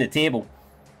in the table.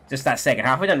 Just that second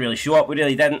half. We didn't really show up. We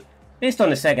really didn't. Based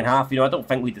on the second half, you know, I don't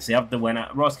think we deserved to win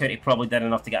it. Ross County probably did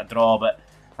enough to get a draw, but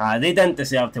they didn't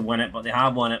deserve to win it, but they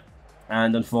have won it.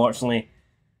 And unfortunately,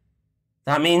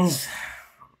 that means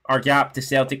our gap to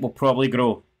Celtic will probably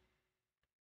grow.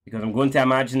 Because I'm going to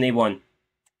imagine they won.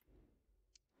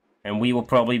 And we will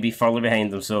probably be further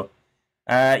behind them. So,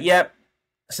 yep.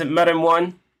 St Mirren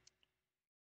won.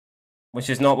 Which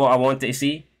is not what I wanted to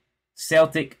see.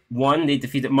 Celtic won. They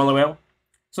defeated Motherwell.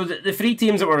 So the 3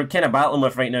 teams that we're kind of battling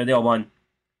with right now, they all won.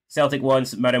 Celtic won,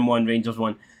 St Mirren won, Rangers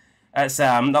won. That's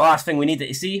the last thing we needed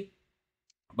to see.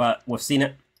 But we've seen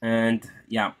it. And,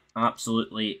 yeah,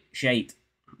 absolutely shite.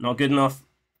 Not good enough.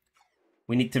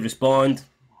 We need to respond.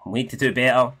 We need to do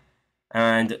better.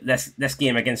 And this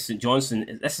game against St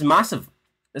Johnstone, this is massive.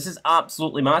 This is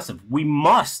absolutely massive. We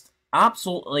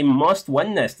absolutely must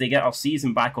win this to get our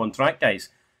season back on track, guys.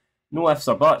 No ifs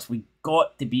or buts. We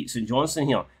got to beat St Johnstone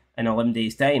here in 11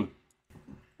 days' time.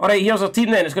 Alright, here's our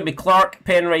team then. It's going to be Clark,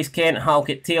 Penrice, Kent,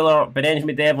 Halkett, Taylor,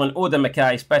 Benjamin Devlin, Odin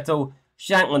Mackay, Spittle,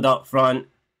 Shankland up front,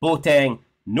 Boateng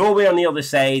nowhere near the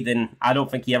side, and I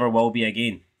don't think he ever will be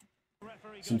again.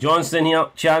 St Johnstone here,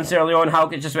 chance early on,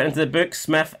 Halkett just went into the book,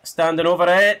 Smith standing over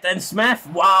it, and Smith,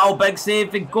 wow, big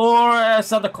save for Gore,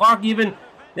 Sander Clark even,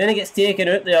 then he gets taken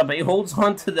out there, but he holds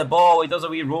on to the ball, he does a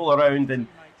wee roll around, and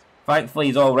thankfully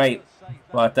he's alright.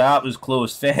 But that was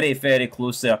close. Very, very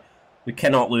close there. We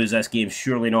cannot lose this game.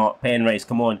 Surely not. Penrice,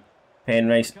 come on.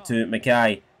 Penrice to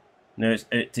Mackay. Now it's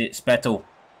out to Spittle.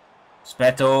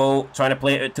 Spittle trying to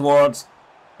play it out towards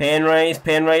Penrice.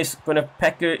 Penrice going to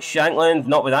pick out Shankland.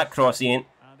 Not with that cross, he ain't.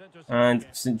 And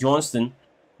St Johnstone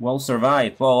will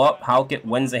survive. Ball up. Halkett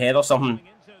wins the header. Something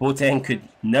Boateng could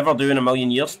never do in a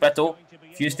million years. Spittle.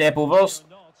 Few step overs.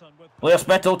 Blair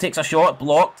Spittle takes a shot.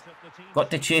 Blocked. Got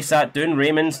to chase that down.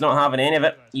 Raymond's not having any of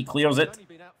it. He clears it.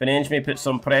 Benjamin puts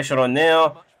some pressure on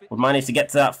there. We've managed to get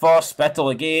to that first. Spittle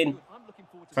again.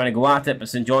 Trying to go at it, but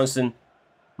St Johnstone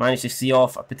Managed to see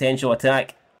off a potential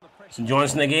attack. St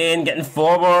Johnstone again, getting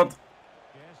forward.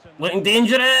 Looking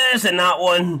dangerous, and that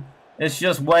one is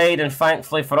just wide, and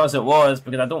thankfully for us it was,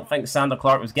 because I don't think Sander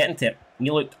Clark was getting to it. He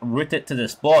looked rooted to the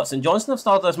spot. St Johnstone have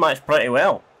started this match pretty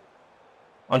well.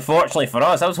 Unfortunately for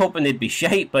us, I was hoping they'd be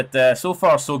shite, but so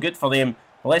far so good for them.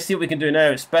 Well, let's see what we can do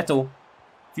now. Spittle,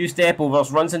 few step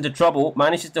overs, runs into trouble,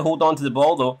 manages to hold on to the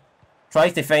ball though.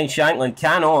 Tries to find Shanklin,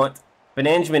 cannot.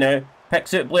 Benenjmi now,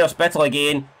 picks out Blair Spittle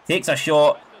again, takes a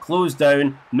shot, closed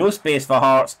down, no space for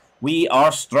Hearts. We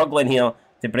are struggling here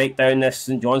to break down this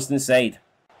St Johnstone side.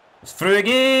 It's through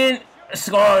again,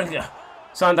 scored.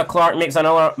 Sander Clark makes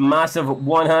another massive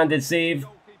one-handed save,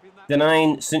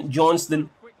 denying St Johnstone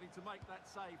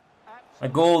a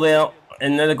goal there.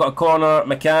 And now they've got a corner.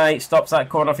 Mackay stops that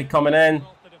corner for coming in.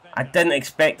 I didn't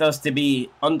expect us to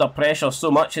be under pressure so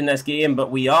much in this game,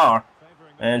 but we are.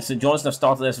 And St Johnstone have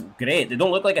started this great. They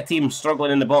don't look like a team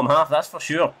struggling in the bottom half, that's for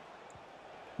sure.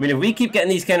 I mean, if we keep getting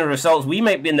these kind of results, we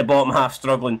might be in the bottom half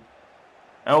struggling.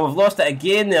 And we've lost it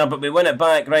again there, but we win it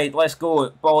back. Right, let's go.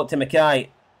 Ball it to Mackay.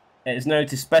 It is now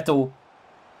to Spittle.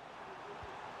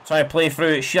 Try to play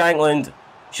through it. Shankland.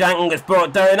 Shankland gets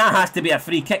brought down. That has to be a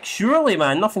free kick. Surely,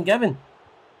 man. Nothing given.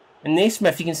 And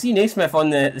Naismith, you can see Naismith on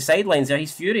the sidelines there.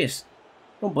 He's furious.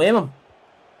 Don't blame him.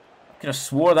 I could have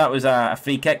swore that was a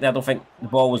free kick there. I don't think the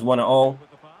ball was won at all.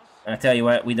 And I tell you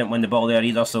what, we didn't win the ball there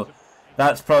either. So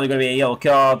that's probably going to be a yellow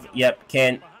card. Yep,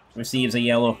 Kent receives a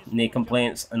yellow. No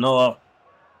complaints. Another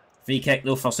free kick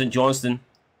though for St Johnstone.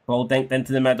 Ball dinked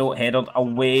into the middle. Headed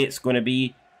away. It's going to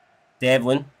be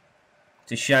Devlin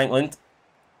to Shankland.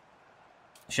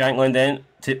 Shankland in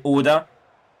to Oda.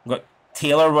 We've got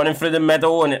Taylor running through the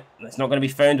middle, and it's not going to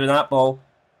be found with that ball.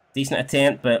 Decent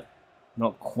attempt, but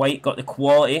not quite got the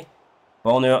quality.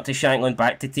 Ball now up to Shankland,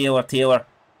 back to Taylor. Taylor,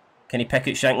 can he pick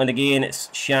out Shankland again? It's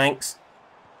Shanks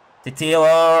to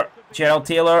Taylor. Gerald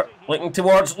Taylor looking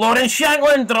towards Lawrence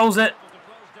Shankland, drills it.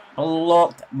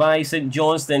 Unlocked by St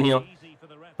Johnstone here.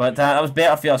 But that was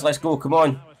better for us. Let's go, come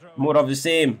on. More of the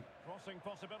same.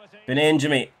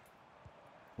 Benenjmi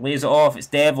lays it off, it's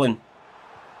Devlin.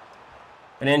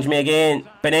 Benenjmi again.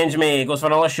 Benenjmi goes for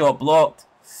another shot, blocked.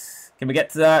 Can we get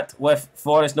to that with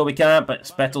Forrest? No, we can't, but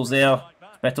Spittle's there.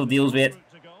 Spittle deals with it.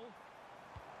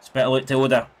 Spittle out to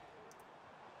Oda.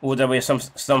 Oda with some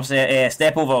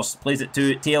step overs. Plays it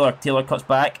to Taylor. Taylor cuts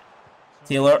back.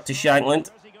 Taylor to Shankland.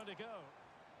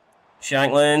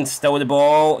 Shankland still with the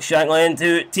ball. Shankland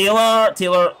to Taylor.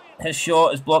 Taylor, his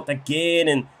shot is blocked again,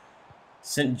 and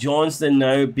St Johnstone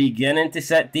now beginning to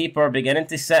sit deeper, beginning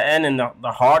to sit in, and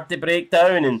they're hard to break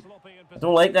down. And I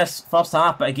don't like this first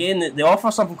half, but again, they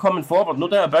offer something coming forward, no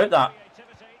doubt about that.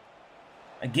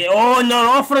 Again, oh, and they're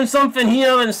offering something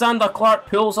here, and Sander Clark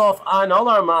pulls off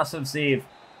another massive save.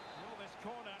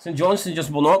 St Johnstone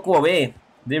just will not go away.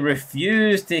 They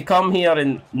refuse to come here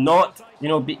and not, you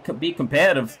know, be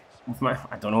competitive. With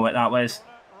I don't know what that was.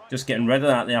 Just getting rid of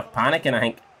that there, panicking, I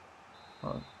think.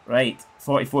 Right,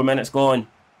 44 minutes gone.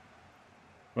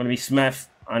 Going to be Smith.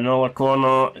 Another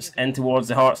corner. It's in towards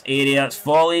the Hearts area. It's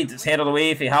volleyed. It's headed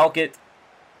away for Halkett.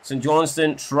 St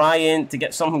Johnstone trying to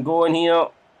get something going here.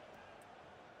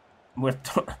 We're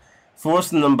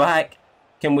forcing them back.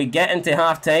 Can we get into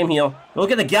half time here?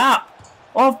 Look at the gap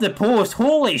off the post.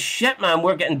 Holy shit, man.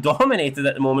 We're getting dominated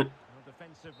at the moment.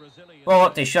 Ball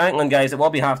up to Shankland, guys. It will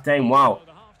be half time. Wow.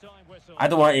 I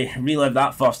don't want to relive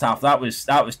that first half. That was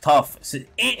tough. So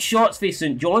 8 shots for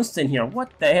St Johnstone here.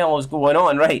 What the hell is going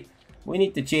on? Right. We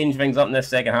need to change things up in this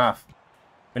second half.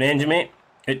 Benenjmi.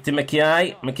 Out to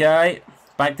Mackay. Mackay.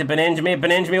 Back to Benenjmi.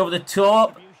 Benenjmi over the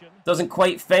top. Doesn't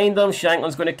quite find him.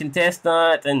 Shankland's going to contest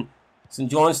that. And St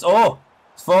Johnstone. Oh!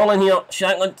 It's falling here.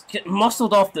 Shankland getting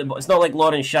muscled off the... It's not like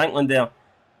Lawrence Shankland there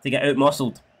to get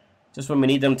out-muscled. Just when we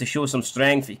need him to show some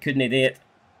strength. He couldn't do it.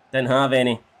 Didn't have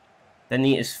any. Didn't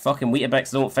eat his fucking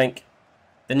Weetabix, I don't think.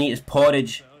 Didn't eat his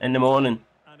porridge in the morning.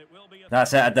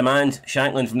 That's it, I demand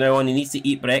Shankland from now on. He needs to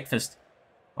eat breakfast.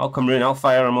 I'll come round, I'll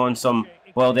fire him on some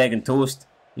boiled egg and toast.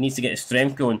 He needs to get his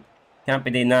strength going. Can't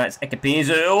be doing that. It's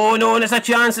Ikepezu. Oh no, and it's a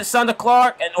chance. It's Sander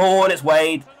Clark. And oh, and it's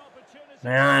wide.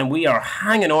 Man, we are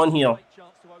hanging on here.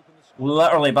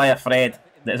 Literally by a thread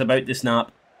that is about to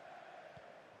snap.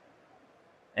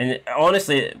 And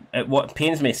honestly, what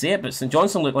pains me to say it, but St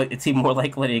Johnstone look like the team more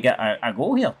likely to get a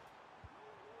goal here.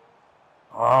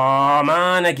 Oh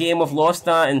man, again we've lost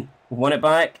that and we've won it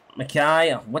back.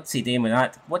 Mackay, what's he doing with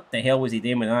that? What the hell was he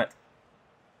doing with that?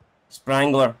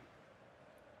 Sprangler.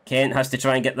 Kent has to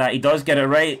try and get that. He does get it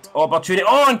right. Opportunity.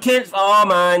 Oh, and Kent. Oh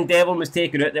man, Devlin was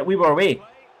taken out. We were away.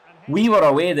 We were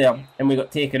away there and we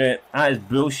got taken out. That is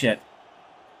bullshit.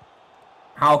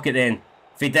 Halkett then.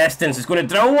 For distance, it's going to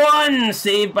drill one!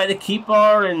 Saved by the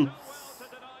keeper, and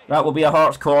that will be a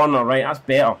Hearts corner. Right, that's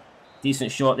better.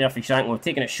 Decent shot there for Shankland. We've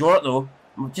taken it short, though.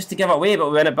 Just to give it away,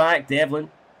 but we win it back. Devlin.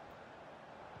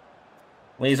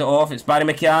 Lays it off. It's Barry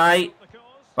Mackay.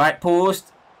 Back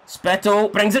post. Spittle.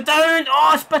 Brings it down.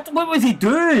 Oh, Spittle. What was he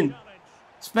doing?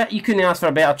 You couldn't ask for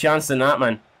a better chance than that,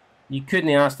 man. You couldn't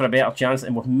ask for a better chance,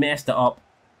 and we've messed it up.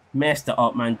 Messed it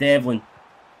up, man. Devlin.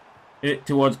 Out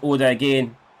towards Oda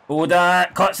again. Oda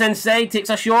cuts inside. Takes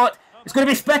a shot. It's going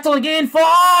to be Spittle again.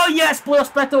 Oh, yes, Blair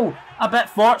Spittle. A bit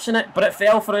fortunate, but it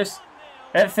fell for us.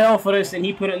 It fell for us, and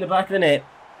he put it in the back of the net.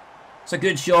 It's a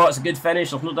good shot. It's a good finish.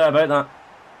 There's no doubt about that.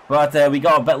 But we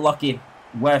got a bit lucky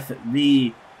with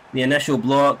the initial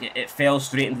block. It fell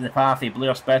straight into the path of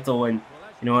Blair Spittle, and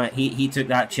you know he took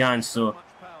that chance. So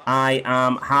I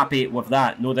am happy with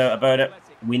that. No doubt about it.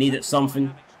 We needed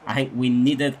something. I think we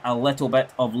needed a little bit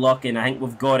of luck, and I think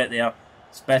we've got it there.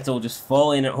 Spittle just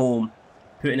falling at home,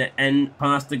 putting it in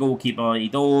past the goalkeeper. He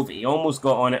dove. He almost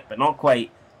got on it, but not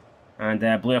quite. And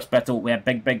Blair Spittle, we had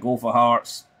a big goal for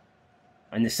Hearts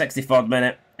in the 63rd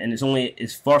minute. And it's only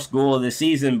his first goal of the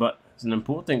season, but it's an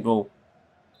important goal.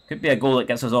 Could be a goal that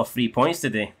gets us off 3 points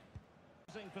today.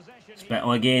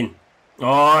 Spittle again.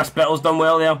 Oh, Spittle's done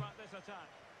well there.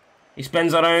 He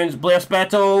spins around. Blair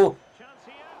Spittle.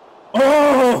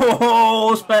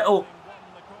 Oh, Spittle.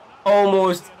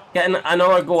 Almost getting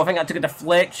another goal. I think I took a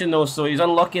deflection though, so he's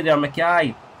unlucky there,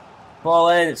 Mackay. Ball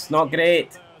in. It's not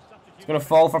great. It's going to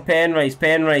fall for Penrice.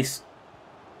 Penrice.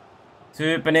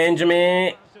 To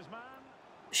Benenjami.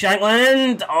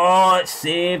 Shankland. Oh, it's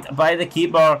saved by the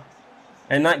keeper.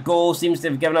 And that goal seems to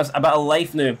have given us a bit of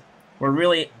life now. We're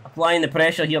really applying the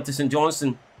pressure here to St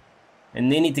Johnstone.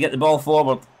 And they need to get the ball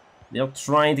forward. They're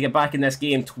trying to get back in this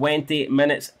game. 20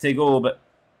 minutes to go. But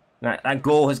that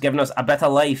goal has given us a bit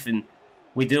of life. And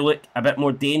we do look a bit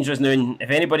more dangerous now. And if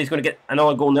anybody's going to get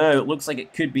another goal now, it looks like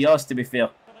it could be us, to be fair.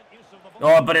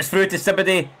 Oh, but it's through to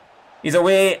Sibody. He's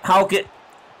away. Halkett.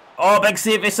 Oh, big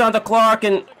save by Sander Clark.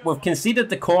 And we've conceded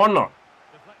the corner.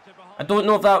 I don't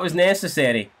know if that was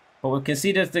necessary. But we've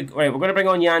conceded the... Right, we're going to bring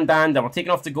on Jan Danda. We're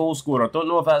taking off the goal scorer. Don't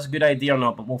know if that's a good idea or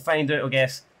not, but we'll find out, I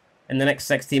guess, in the next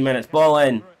 16 minutes. Ball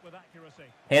in.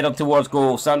 Header towards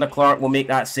goal. Sander Clark will make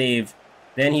that save.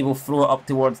 Then he will throw it up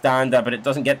towards Danda, but it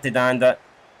doesn't get to Danda.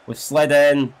 We've slid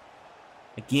in.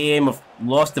 Again, we've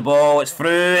lost the ball. It's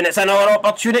through, and it's another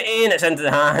opportunity, and it's into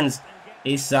the hands.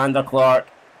 He's Sander Clark.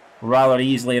 Rather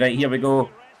easily. Right, here we go.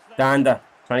 Danda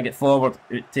trying to get forward.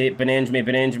 Out to Benenjami.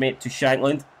 Benenjami to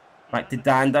Shankland. Back to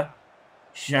Danda.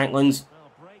 Shankland's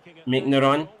making the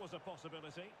run.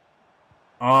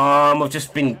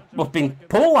 We've been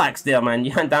poleaxed there, man.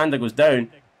 Jan Danda goes down.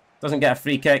 Doesn't get a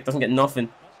free kick. Doesn't get nothing.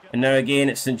 And now again,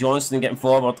 it's St Johnstone getting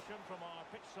forward.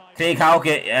 Craig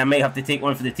Halkett might have to take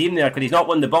one for the team there because he's not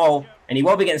won the ball. And he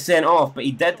will be getting sent off, but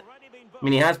he did. I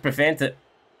mean, he has prevented.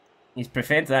 He's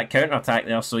prevented that counter-attack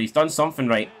there, so he's done something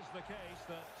right.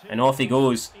 And off he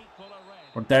goes.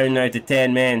 We're down now to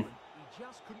 10 men.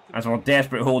 As we're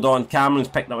desperate to hold on. Cameron's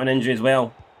picked up an injury as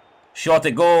well. Shot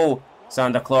at goal.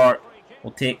 Sander Clark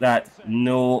will take that.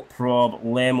 No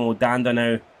problemo. Danda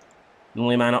now. The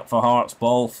only man up for Hearts.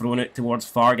 Ball thrown out towards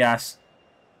Fargas.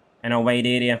 In a wide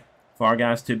area.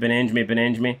 Fargas to Benenjami.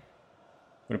 Benenjami.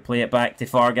 Going to play it back to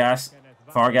Fargas.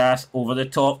 Fargas over the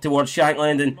top towards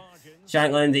Shankland. And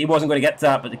Shankland, he wasn't going to get to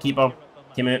that, but the keeper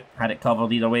came out. Had it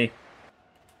covered either way.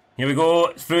 Here we go.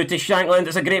 It's through to Shankland.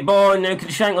 It's a great ball. Now can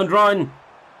Shankland run?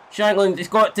 Shankland, he's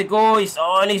got to go.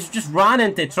 And he's just ran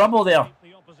into trouble there.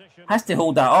 Has to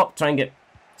hold that up. Try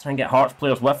and get Hearts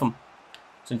players with him.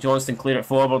 St Johnstone clear it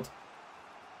forward.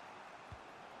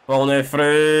 Ball now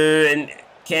through, and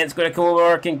Kent's going to come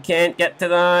over. Can Kent get to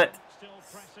that?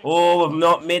 Oh, we've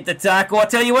not made the tackle. I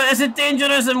tell you what, this is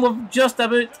dangerous, and we've just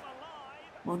about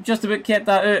kept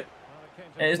that out.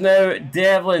 It is now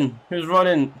Devlin who's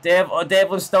running.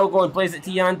 Devlin's still going. Plays it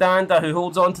to Jan Danda, who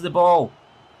holds on to the ball.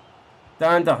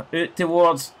 Danda out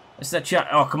towards. It's a chat.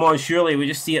 Oh, come on, surely we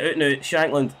just see it out now.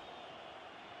 Shankland.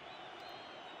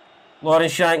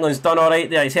 Lawrence Shankland's done alright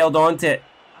there. He's held on to it.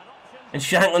 And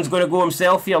Shankland's going to go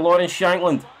himself here. Lawrence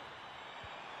Shankland.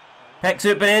 Picks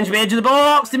out Benenjami, edge of the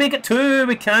box to make it 2.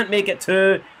 We can't make it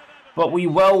 2. But we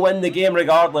will win the game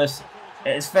regardless.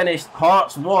 It is finished.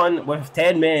 Hearts 1 with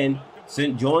 10 men.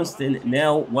 St Johnstone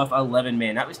 0 with 11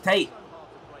 men. That was tight.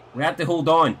 We had to hold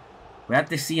on. We had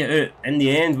to see it out. In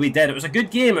the end, we did. It was a good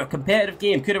game, a competitive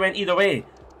game. Could have went either way.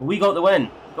 But we got the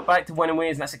win. We got back to winning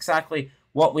ways, and that's exactly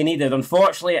what we needed.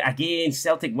 Unfortunately, again,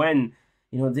 Celtic win.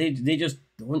 You know, they just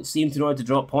don't seem to know how to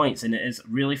drop points, and it is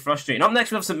really frustrating. Up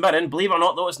next, we have St Mirren. Believe it or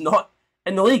not, though, it's not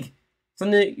in the league. It's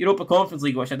in the Europa Conference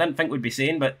League, which I didn't think we'd be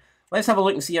saying, but Let's have a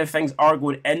look and see how things are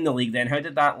going in the league then. How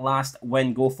did that last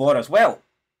win go for us? Well,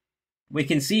 we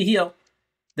can see here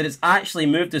that it's actually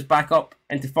moved us back up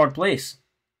into 3rd place.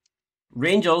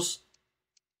 Rangers,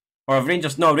 or have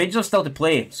Rangers, no, Rangers still to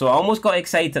play. So I almost got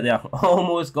excited there.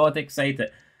 Almost got excited.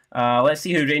 Let's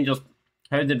see how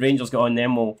did Rangers get on,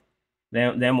 then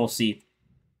we'll see.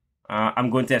 I'm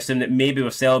going to assume that maybe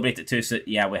we've celebrated too. So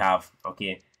yeah, we have.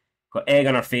 Okay. Got egg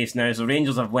on our face now. So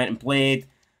Rangers have went and played.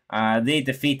 They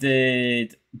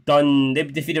defeated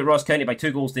Ross County by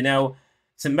 2-0.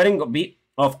 St Mirren got beat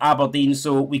off Aberdeen.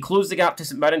 So we closed the gap to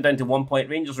St Mirren down to 1 point.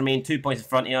 Rangers remain 2 points in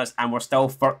front of us, and we're still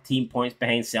 13 points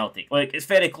behind Celtic. Like, it's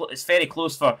very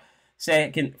close for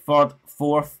 2nd, 3rd,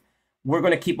 4th. We're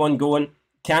going to keep on going.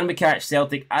 Can we catch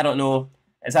Celtic? I don't know.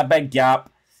 It's a big gap.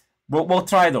 We'll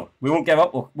try though. We won't give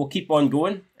up. We'll keep on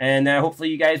going, and hopefully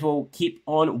you guys will keep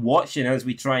on watching as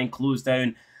we try and close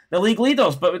down the league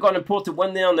leaders. But we've got an important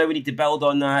win there. Now we need to build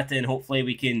on that, and hopefully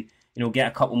we can, get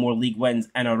a couple more league wins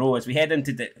in a row as we head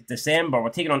into December. We're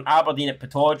taking on Aberdeen at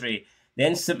Pittodrie,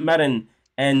 then St Mirren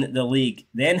in the league,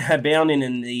 then Hibernian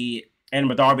in the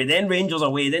Edinburgh Derby, then Rangers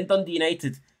away, then Dundee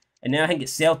United, and then I think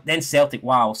it's Celtic.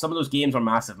 Wow, some of those games are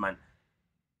massive, man.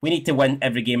 We need to win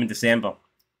every game in December.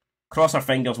 Cross our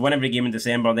fingers, win every game in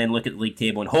December, then look at the league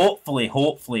table, and hopefully,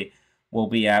 we'll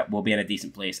be in a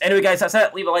decent place. Anyway, guys, that's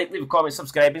it. Leave a like, leave a comment,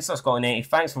 subscribe, and Scotland 90.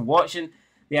 Thanks for watching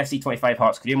the FC 25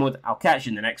 Hearts Career Mode. I'll catch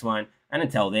you in the next one, and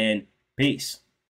until then, peace.